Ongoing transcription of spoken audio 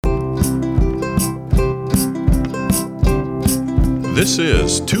This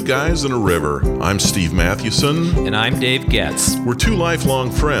is Two Guys in a River. I'm Steve Mathewson. And I'm Dave Getz. We're two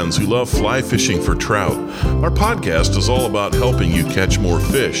lifelong friends who love fly fishing for trout. Our podcast is all about helping you catch more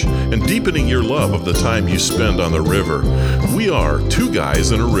fish and deepening your love of the time you spend on the river. We are Two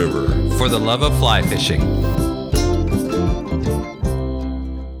Guys in a River. For the love of fly fishing.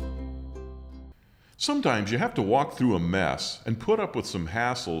 Sometimes you have to walk through a mess and put up with some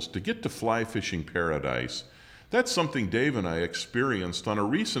hassles to get to fly fishing paradise. That's something Dave and I experienced on a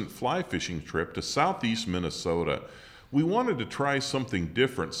recent fly fishing trip to southeast Minnesota. We wanted to try something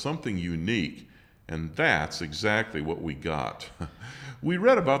different, something unique, and that's exactly what we got. We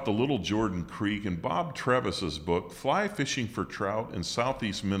read about the Little Jordan Creek in Bob Trevis's book, Fly Fishing for Trout in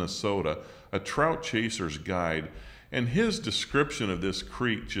Southeast Minnesota, A Trout Chaser's Guide, and his description of this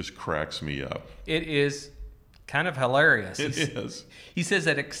creek just cracks me up. It is kind of hilarious. It is. He says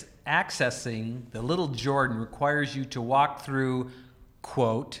that accessing the Little Jordan requires you to walk through,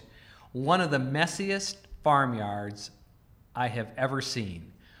 quote, one of the messiest farmyards I have ever seen.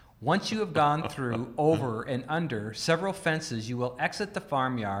 Once you have gone through, over, and under several fences, you will exit the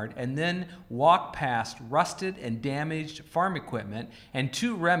farmyard and then walk past rusted and damaged farm equipment and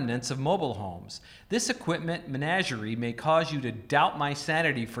two remnants of mobile homes. This equipment menagerie may cause you to doubt my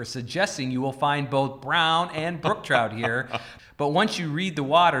sanity for suggesting you will find both brown and brook trout here. But once you read the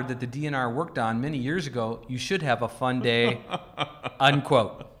water that the DNR worked on many years ago, you should have a fun day,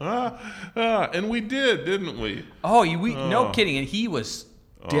 unquote. And we did, didn't we? No kidding. And he was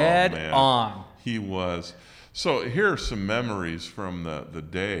dead on. He was. So here are some memories from the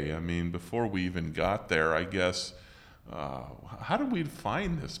day. I mean, before we even got there, I guess, how did we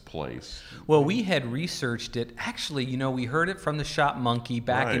find this place? Well, we had researched it. Actually, we heard it from the Shop Monkey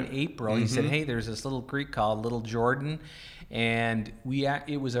back in April. He said, hey, there's this little creek called Little Jordan. And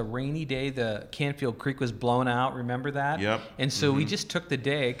it was a rainy day. The Canfield Creek was blown out. Remember that? Yep. And so we just took the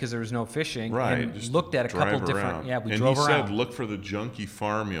day because there was no fishing. Right. And just looked at a couple around. different. Yeah, we and drove he around. said, look for the junky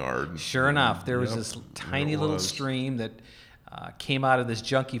farmyard. Sure enough, there was this tiny little stream that came out of this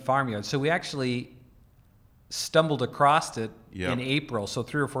junky farmyard. So we actually stumbled across it in April, so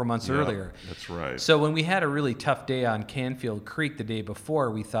 3 or 4 months earlier. That's right. So when we had a really tough day on Canfield Creek the day before,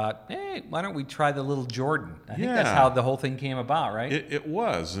 we thought, hey, why don't we try the Little Jordan? I think that's how the whole thing came about, right? It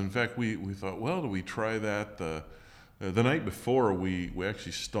was. In fact, we thought, well, do we try that? The night before, we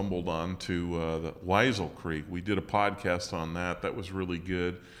actually stumbled onto the Weisel Creek. We did a podcast on that. That was really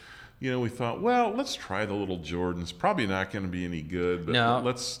good. We thought, well, let's try the Little Jordan. It's probably not going to be any good, but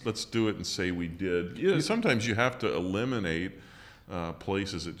let's do it and say we did. Sometimes you have to eliminate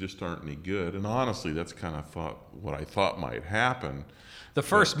places that just aren't any good, and honestly, that's kind of what I thought might happen. The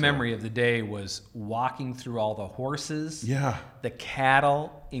first memory of the day was walking through all the horses, the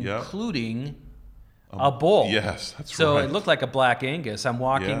cattle, including a bull. Yes, that's right. So it looked like a Black Angus. I'm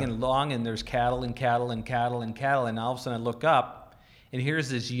walking along, and there's cattle and cattle and cattle and cattle, and all of a sudden I look up, and here's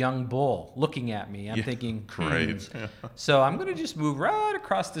this young bull looking at me. I'm thinking, great. So I'm going to just move right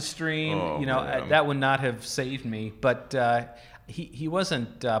across the stream. That would not have saved me. But he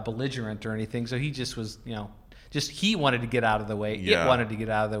wasn't belligerent or anything, so he just was, he wanted to get out of the way. Yeah. It wanted to get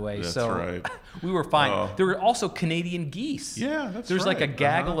out of the way. That's so right. We were fine. There were also Canadian geese. Yeah, that's There's right. like a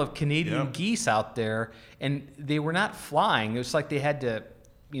gaggle of Canadian geese out there, and they were not flying. It was like they had to,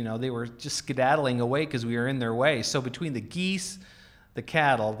 they were just skedaddling away because we were in their way. So between the geese, the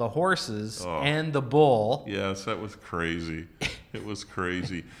cattle, the horses, and the bull. Yes, that was crazy. It was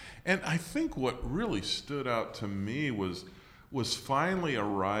crazy. And I think what really stood out to me was finally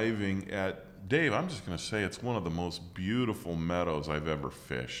arriving at, Dave, I'm just going to say it's one of the most beautiful meadows I've ever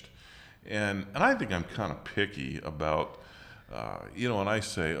fished. And I think I'm kind of picky about, when I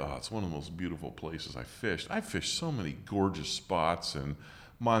say, it's one of the most beautiful places I fished. I fished so many gorgeous spots in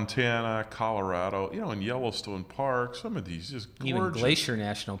Montana, Colorado, in Yellowstone Park, some of these just gorgeous. Even Glacier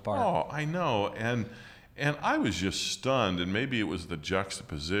National Park. Oh, I know. And I was just stunned, and maybe it was the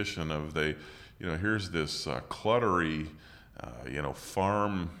juxtaposition of here's this cluttery,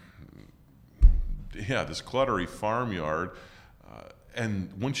 farm, this cluttery farmyard.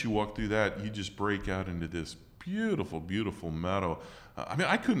 And once you walk through that, you just break out into this beautiful, beautiful meadow.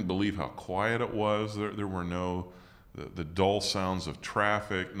 I couldn't believe how quiet it was. There were no the dull sounds of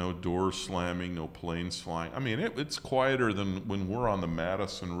traffic, no doors slamming, no planes flying. It's quieter than when we're on the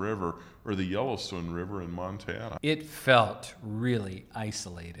Madison River or the Yellowstone River in Montana. It felt really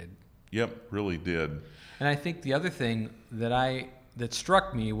isolated. Yep, really did. And I think the other thing that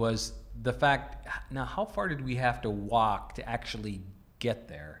struck me was the fact, now how far did we have to walk to actually get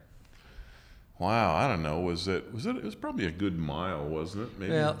there? wow, I don't know. It was probably a good mile, wasn't it?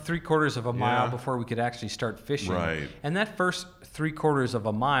 Maybe. Well, 3/4 of a mile Yeah. before we could actually start fishing. Right. And that first 3/4 of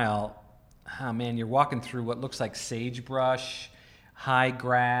a mile, oh man, you're walking through what looks like sagebrush, high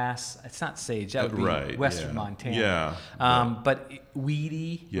grass. It's not sage. That would be Right, western yeah. Montana. Yeah. But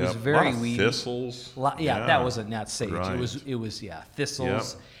weedy. It Yeah, was a very lot of weedy. thistles. That wasn't not sage. Right. It was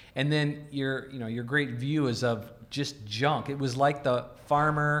thistles. Yep. And then your great view is of just junk. It was like the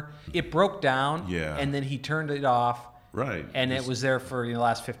farmer. It broke down. Yeah. And then he turned it off. Right. And it was there for the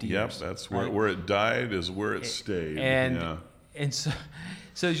last 50 Yep, years. that's right? where it died is where it stayed. And yeah. and so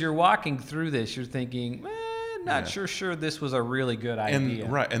as you're walking through this, you're thinking, not sure this was a really good idea.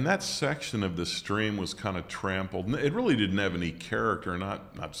 And that section of the stream was kind of trampled. It really didn't have any character,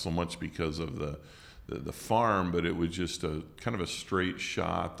 not so much because of the farm, but it was just a kind of a straight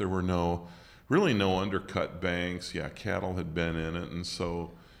shot. There were really no undercut banks. Yeah, cattle had been in it, and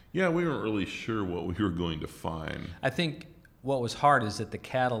so we weren't really sure what we were going to find. I think what was hard is that the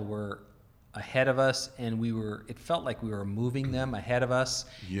cattle were ahead of us, and it felt like we were moving them ahead of us,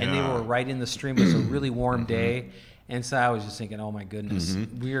 and they Yeah. were right in the stream. It was a really warm day, and so I was just thinking, oh my goodness,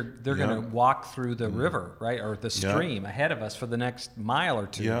 they're going to walk through the river, right, or the stream ahead of us for the next mile or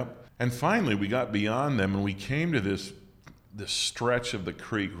two. Yep. And finally, we got beyond them, and we came to this stretch of the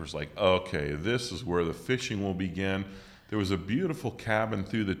creek where it's like, okay, this is where the fishing will begin. There was a beautiful cabin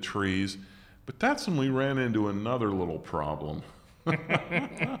through the trees, but that's when we ran into another little problem.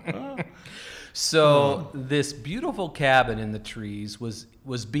 So this beautiful cabin in the trees was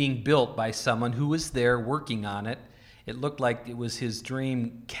being built by someone who was there working on it. It looked like it was his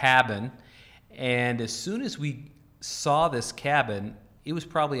dream cabin. And as soon as we saw this cabin, it was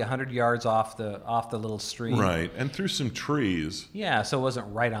probably 100 yards off the little stream. Right, and through some trees. Yeah, so it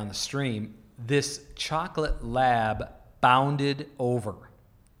wasn't right on the stream. This chocolate lab bounded over.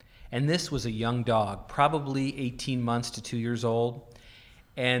 And this was a young dog, probably 18 months to 2 years old.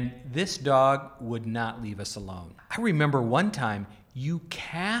 And this dog would not leave us alone. I remember one time you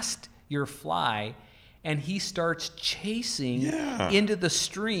cast your fly and he starts chasing into the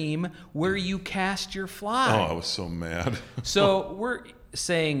stream where you cast your fly. Oh, I was so mad. So we're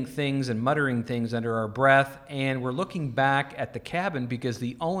saying things and muttering things under our breath, and we're looking back at the cabin because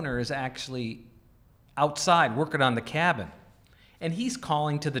the owner is actually outside working on the cabin. And he's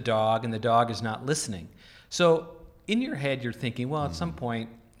calling to the dog, and the dog is not listening. So in your head, you're thinking, well, at some point,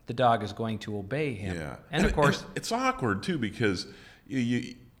 the dog is going to obey him. Yeah. And of course, it's awkward, too, because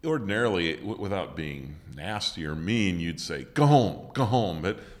you ordinarily, without being nasty or mean, you'd say, go home.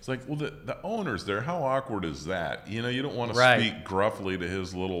 But it's like, well, the owner's there. How awkward is that? You don't want to speak gruffly to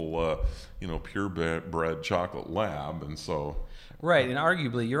his little, purebred chocolate lab. And so... Right, and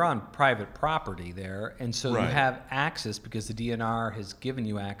arguably you're on private property there, and so you have access because the DNR has given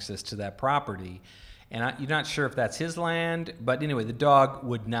you access to that property. And you're not sure if that's his land, but anyway, the dog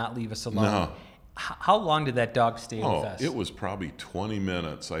would not leave us alone. No. How long did that dog stay with us? It was probably 20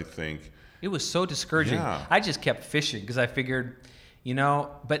 minutes, I think. It was so discouraging. Yeah. I just kept fishing because I figured,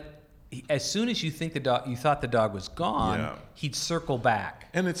 but as soon as you thought the dog was gone, he'd circle back.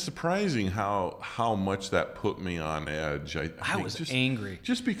 And it's surprising how much that put me on edge. I was angry.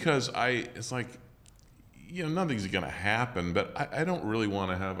 Just because it's like, nothing's going to happen, but I don't really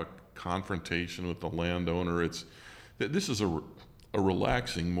want to have a confrontation with the landowner. This is a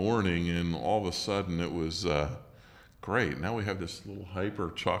relaxing morning, and all of a sudden it was great. Now we have this little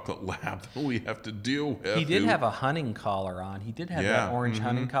hyper chocolate lab that we have to deal with. He did have a hunting collar on. He did have that orange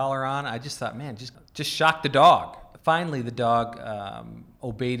hunting collar on. I just thought, man, just shock the dog. Finally, the dog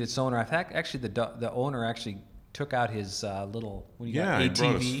obeyed its owner. In fact, actually, the owner actually took out his little ATV. He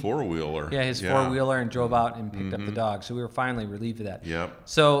brought his four-wheeler. Yeah, his four-wheeler and drove out and picked up the dog. So we were finally relieved of that. Yep.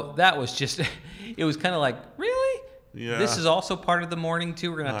 So that was just, it was kind of like, really? Yeah. This is also part of the morning, too?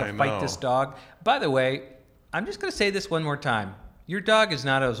 We're going to have to fight this dog? By the way, I'm just going to say this one more time. Your dog is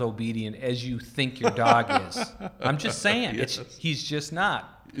not as obedient as you think your dog is. I'm just saying. Yes. He's just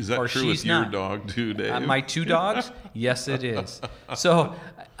not. Is that or true with your dog too, Dave? My two dogs? Yes, it is. So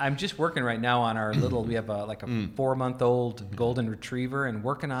I'm just working right now on our little, we have a 4-month-old golden retriever, and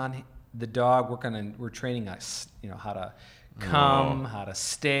working on the dog, we're training us, how to come, how to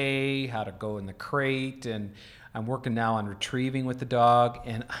stay, how to go in the crate, and I'm working now on retrieving with the dog,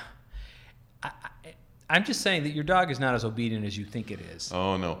 and I'm just saying that your dog is not as obedient as you think it is.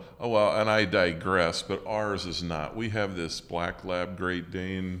 Oh, no. Oh, well, and I digress, but ours is not. We have this Black Lab Great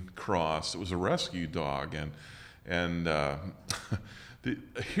Dane cross. It was a rescue dog, and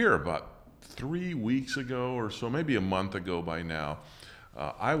here about 3 weeks ago or so, maybe a month ago by now,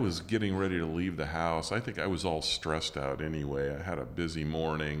 I was getting ready to leave the house. I think I was all stressed out anyway. I had a busy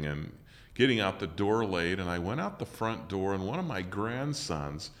morning and getting out the door late, and I went out the front door, and one of my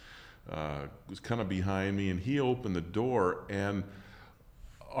grandsons was kind of behind me, and he opened the door, and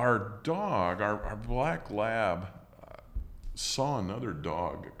our dog, our black lab, saw another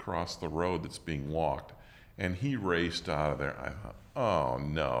dog across the road that's being walked, and he raced out of there. I thought, oh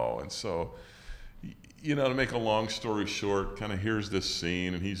no. And so, to make a long story short, kind of here's this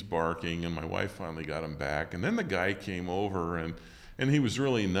scene, and he's barking, and my wife finally got him back. And then the guy came over, and he was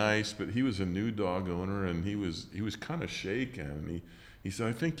really nice, but he was a new dog owner, and he was kind of shaken. And he said,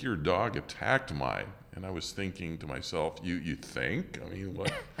 I think your dog attacked mine. And I was thinking to myself, you think? I mean,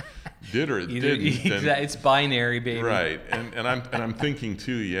 what did or didn't? It's binary, baby. Right. And I'm thinking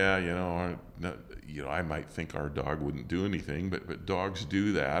too, I might think our dog wouldn't do anything, but dogs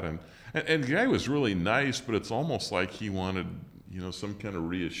do that. And the guy was really nice, but it's almost like he wanted, some kind of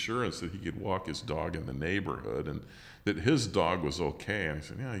reassurance that he could walk his dog in the neighborhood and that his dog was okay. And I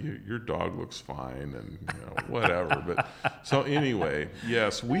said, yeah, your dog looks fine, and whatever. But so anyway,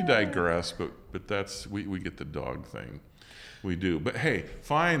 yes, we digress, but that's we get the dog thing. We do. But hey,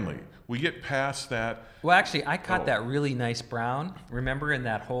 finally, we get past that. Well, actually, I caught that really nice brown. Remember in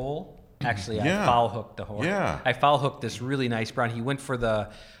that hole? Actually, Yeah. I foul hooked the horse. Yeah. I foul hooked this really nice brown. He went for the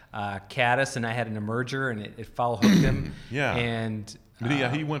caddis, and I had an emerger, and it foul hooked him. Yeah. And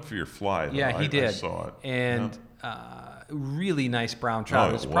But he went for your fly, though. yeah, he did. I saw it. And really nice brown trout.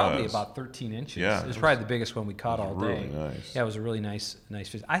 It was probably was. about 13 inches. Yeah, It was probably the biggest one we caught all day. really nice. Yeah, it was a really nice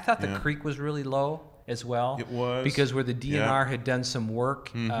fish. I thought the creek was really low as well. It was. Because where the DNR had done some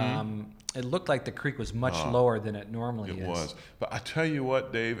work, it looked like the creek was much lower than it normally is. It was. But I tell you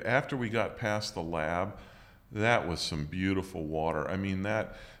what, Dave, after we got past the lab, that was some beautiful water. I mean,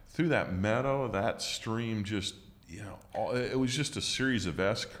 through that meadow, that stream just, it was just a series of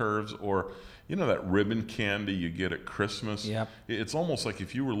S curves, or, that ribbon candy you get at Christmas. Yep. It's almost like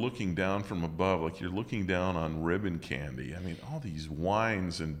if you were looking down from above, like you're looking down on ribbon candy. I mean, all these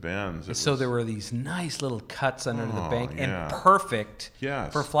winds and bends. So there were these nice little cuts under the bank, yeah. and perfect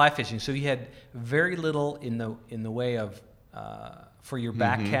Yes. for fly fishing. So you had very little in the way of for your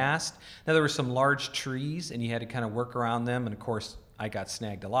back cast. Now there were some large trees, and you had to kind of work around them. And of course, I got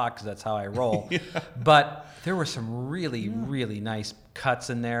snagged a lot because that's how I roll. But there were some really, really nice cuts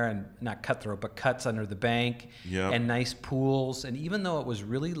in there, and not cutthroat, but cuts under the bank, and nice pools. And even though it was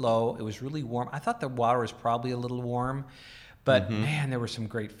really low, it was really warm. I thought the water was probably a little warm, but man, there was some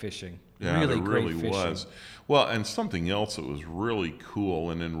great fishing. Yeah, really there great really fishing. was. Well, and something else that was really cool,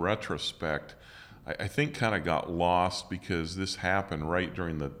 and in retrospect, I think kind of got lost because this happened right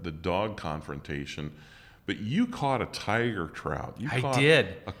during the dog confrontation. But you caught a tiger trout. I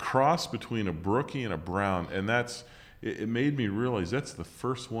did. A cross between a brookie and a brown, and it made me realize that's the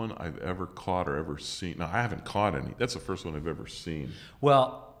first one I've ever caught or ever seen. Now, I haven't caught any. That's the first one I've ever seen.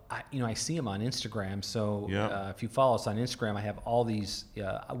 Well, I see them on Instagram. So if you follow us on Instagram, I have all these.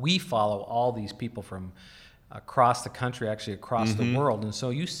 We follow all these people from across the country, actually across the world. And so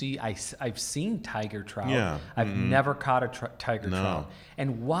you see, I've seen tiger trout. Yeah. I've never caught a tiger trout.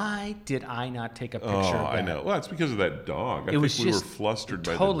 And why did I not take a picture of that? I know. Well, it's because of that dog. I think we were flustered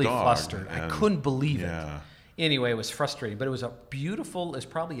by the dog. Totally flustered. I couldn't believe it. Anyway, it was frustrating, but it was it's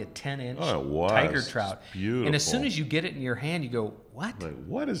probably a 10-inch tiger trout. It's beautiful. And as soon as you get it in your hand, you go, what? Like,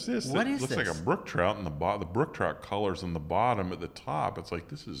 what is this? What it is looks this? like a brook trout, and the brook trout colors on the bottom at the top. It's like,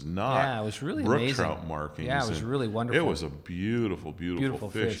 this is not it was really brook amazing. Trout markings. Yeah, it was really wonderful. It was a beautiful, beautiful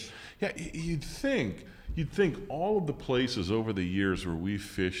fish. Yeah, you'd think all of the places over the years where we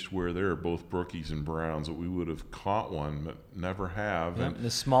fished where there are both brookies and browns that we would have caught one, but never have. Yep, And the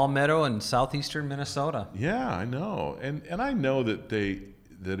small meadow in southeastern Minnesota. yeah, I know. And I know that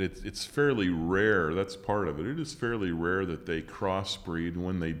it's fairly rare. That's part of it. It is fairly rare that they crossbreed. And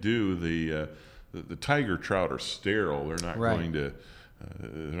when they do, the tiger trout are sterile. They're not going to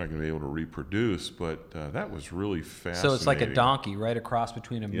be able to reproduce. But that was really fascinating. So it's like a donkey, right across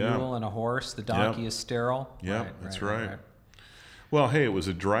between a mule and a horse. The donkey is sterile. Yeah, that's right. Well, hey, it was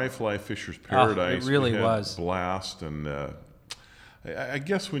a dry fly fisher's paradise. It really we had was. A blast. And I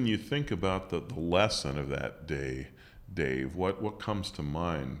guess when you think about the lesson of that day, Dave, what comes to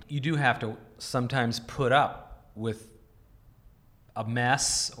mind? You do have to sometimes put up with a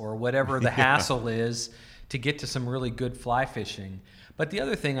mess or whatever the hassle is to get to some really good fly fishing. But the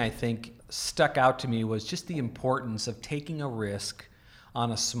other thing I think stuck out to me was just the importance of taking a risk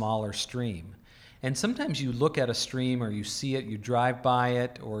on a smaller stream. And sometimes you look at a stream, or you see it, you drive by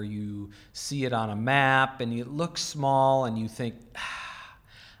it, or you see it on a map, and it looks small, and you think,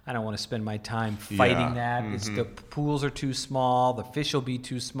 I don't want to spend my time fighting that. It's the pools are too small, the fish will be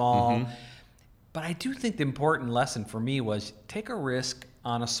too small. But I do think the important lesson for me was take a risk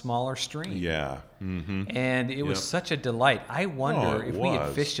on a smaller stream. Yeah. Mm-hmm. And it was such a delight. I wonder if we had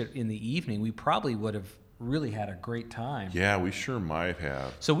was. fished it in the evening, we probably would have really had a great time. Yeah, we sure might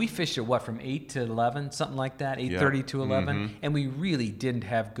have. So we fished at what, from 8 to 11, something like that, 8:30 to 11, and we really didn't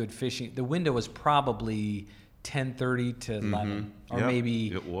have good fishing. The window was probably 10:30 to 11, or Yep,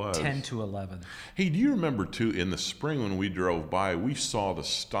 maybe it was. 10 to 11. Hey, do you remember, too, in the spring when we drove by, we saw the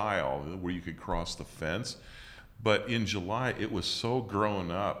stile where you could cross the fence, but in July, it was so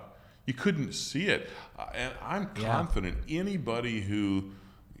grown up, you couldn't see it. And I'm confident anybody who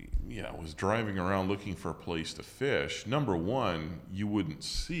was driving around looking for a place to fish, number one, you wouldn't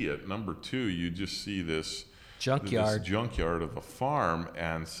see it. Number two, you just see this junkyard of a farm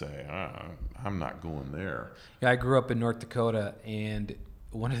and say, I'm not going there. Yeah, I grew up in North Dakota, and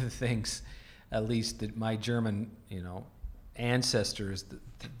one of the things, at least that my German, ancestors,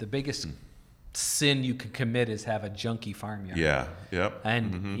 the biggest sin you can commit is have a junky farmyard. Yeah, yep.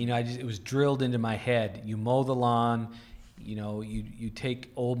 And it was drilled into my head. You mow the lawn, you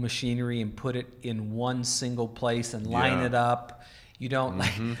take old machinery and put it in one single place and line it up. You don't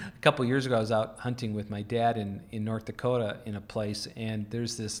a couple of years ago I was out hunting with my dad in North Dakota in a place, and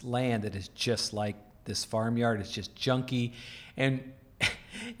there's this land that is just like this farmyard. It's just junky, and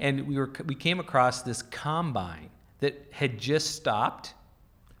we came across this combine that had just stopped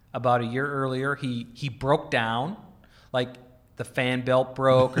about a year earlier. He broke down, like the fan belt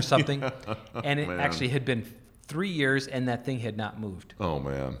broke or something, and it actually had been 3 years and that thing had not moved. Oh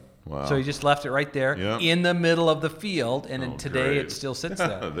man. Wow. So he just left it right there in the middle of the field, and today great. it still sits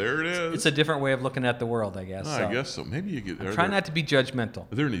there. There it is. It's a different way of looking at the world, I guess. I guess so. Maybe you could. Try not to be judgmental.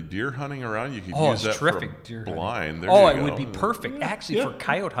 Are there any deer hunting around? You could use it's that terrific for deer a blind. hunting. It would be perfect, actually, for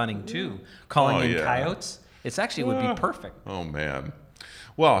coyote hunting too. Calling in coyotes, it would be perfect. Oh man.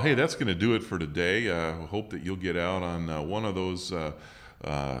 Well, hey, that's going to do it for today. I hope that you'll get out on one of those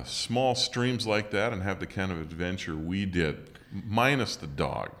small streams like that and have the kind of adventure we did. Minus the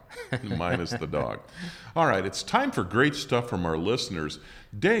dog. All right, it's time for great stuff from our listeners.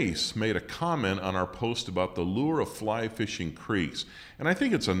 Dace made a comment on our post about the lure of fly fishing creeks, and I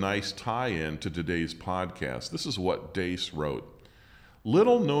think it's a nice tie-in to today's podcast. This is what Dace wrote.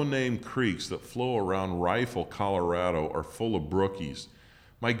 Little no-name creeks that flow around Rifle, Colorado are full of brookies.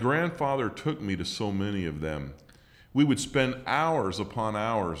 My grandfather took me to so many of them. We would spend hours upon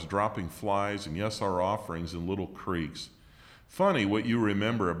hours dropping flies and, yes, our offerings in little creeks. Funny what you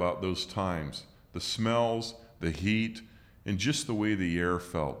remember about those times. The smells, the heat, and just the way the air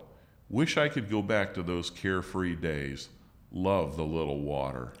felt. Wish I could go back to those carefree days. Love the little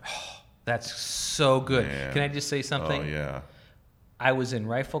water. That's so good. Man. Can I just say something? Oh, yeah. I was in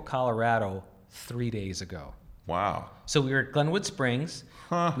Rifle, Colorado 3 days ago. Wow. So we were at Glenwood Springs.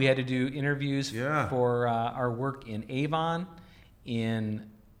 Huh. We had to do interviews for our work in Avon, in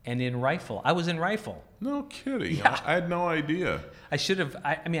Rifle. I was in Rifle. No kidding. Yeah. I had no idea. I should have.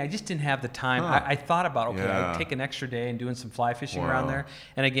 I just didn't have the time. I thought about, I'd take an extra day and doing some fly fishing around there.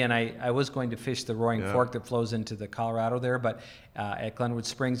 And again, I was going to fish the Roaring Fork that flows into the Colorado there, but at Glenwood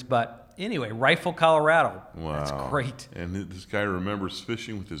Springs. But anyway, Rifle, Colorado. Wow. That's great. And this guy remembers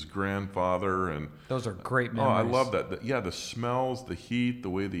fishing with his grandfather. And those are great memories. Oh, I love that. The smells, the heat, the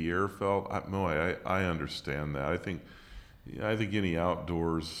way the air felt. I understand that. I think any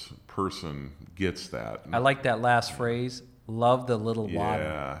outdoors person gets that. I like that last phrase. Love the little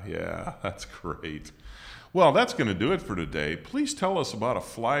water. Yeah, that's great. Well, that's going to do it for today. Please tell us about a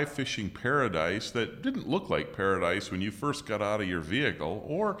fly fishing paradise that didn't look like paradise when you first got out of your vehicle,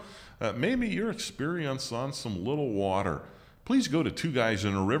 or maybe your experience on some little water. Please go to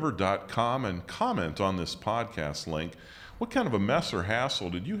twoguysinaRiver.com and comment on this podcast link. What kind of a mess or hassle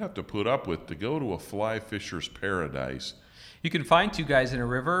did you have to put up with to go to a fly fisher's paradise? You can find Two Guys in a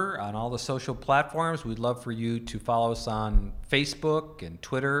River on all the social platforms. We'd love for you to follow us on Facebook and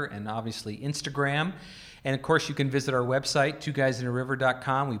Twitter and obviously Instagram. And of course, you can visit our website,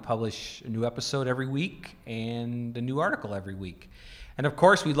 twoguysinaRiver.com. We publish a new episode every week and a new article every week. And of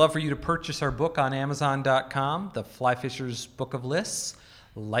course, we'd love for you to purchase our book on Amazon.com, The Fly Fisher's Book of Lists.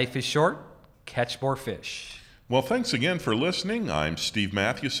 Life is short, catch more fish. Well, thanks again for listening. I'm Steve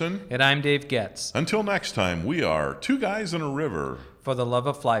Mathewson. And I'm Dave Getz. Until next time, we are Two Guys in a River. For the love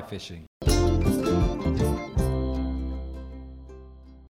of fly fishing.